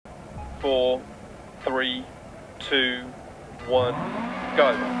4, 3, 2, 1,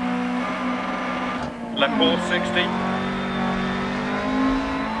 go. Left 4, 60.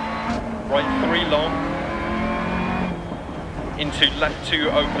 Right 3 long. Into left 2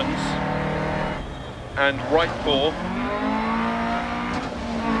 opens. And right 4.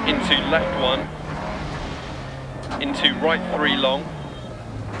 Into left 1. Into right 3 long.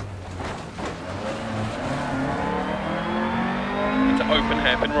 Into open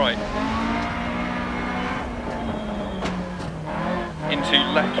hairpin right. Into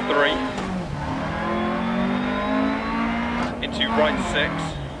left 3. Into right 6.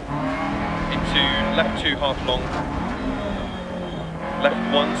 Into left 2 half long.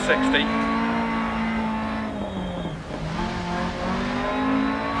 Left 1, 60.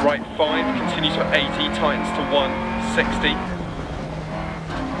 Right 5, continues for 80, tightens to 1, 60.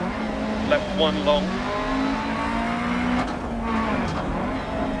 Left 1 long.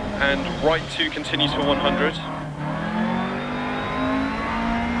 And right 2 continues for 100.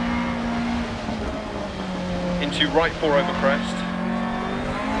 Into right 4 over crest.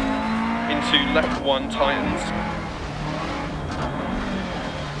 Into left 1 tightens.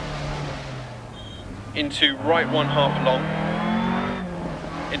 Into right 1 half long.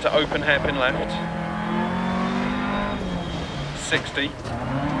 Into open hairpin left. 60.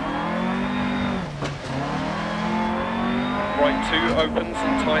 Right 2 opens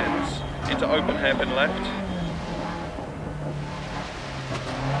and tightens into open hairpin left.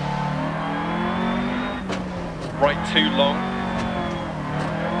 Right 2 long.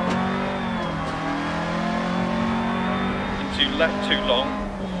 Into left 2 long.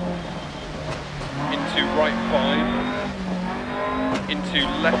 Into right 5. Into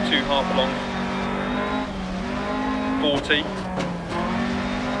left 2 half long. 40.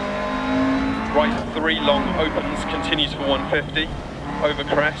 Right 3 long opens, continues for 150, over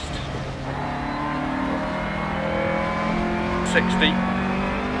crest. 60.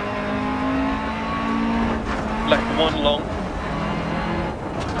 Left 1 long.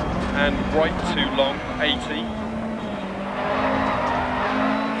 And right 2 long, 80.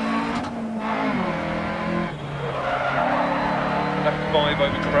 Left 5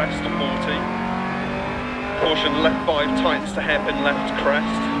 over crest, 40. Caution, left 5 tightens to hairpin left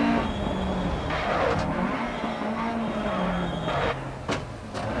crest.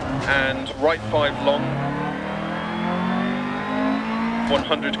 And right 5 long,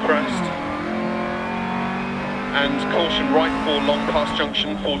 100 crest, and caution right 4 long past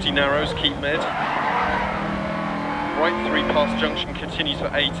junction, 40 narrows, keep mid. Right 3 past junction continues for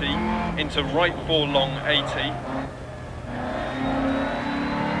 80, into right 4 long, 80.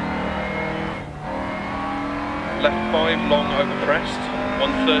 Left 5 long over crest,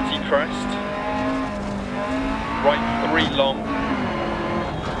 130 crest. Right 3 long.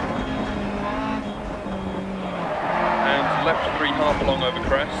 Left 3 half long over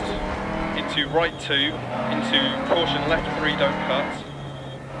crest, into right 2, into caution left 3 don't cut,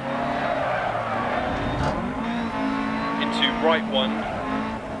 into right 1,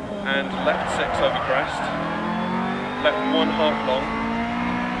 and left 6 over crest, left 1 half long,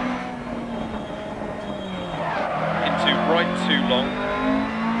 into right 2 long,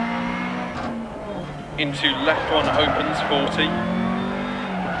 into left 1 opens 40,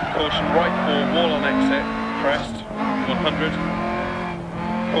 caution right 4 wall on exit, crest, 100.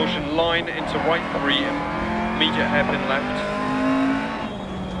 Caution line into right 3, immediate hairpin left.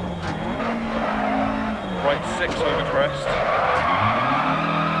 Right 6 over crest.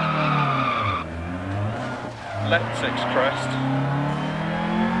 Left 6 crest.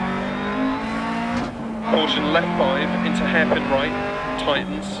 Caution left 5 into hairpin right,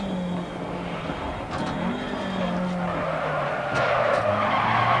 tightens.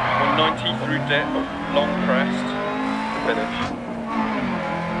 Through dip, long crest, finish.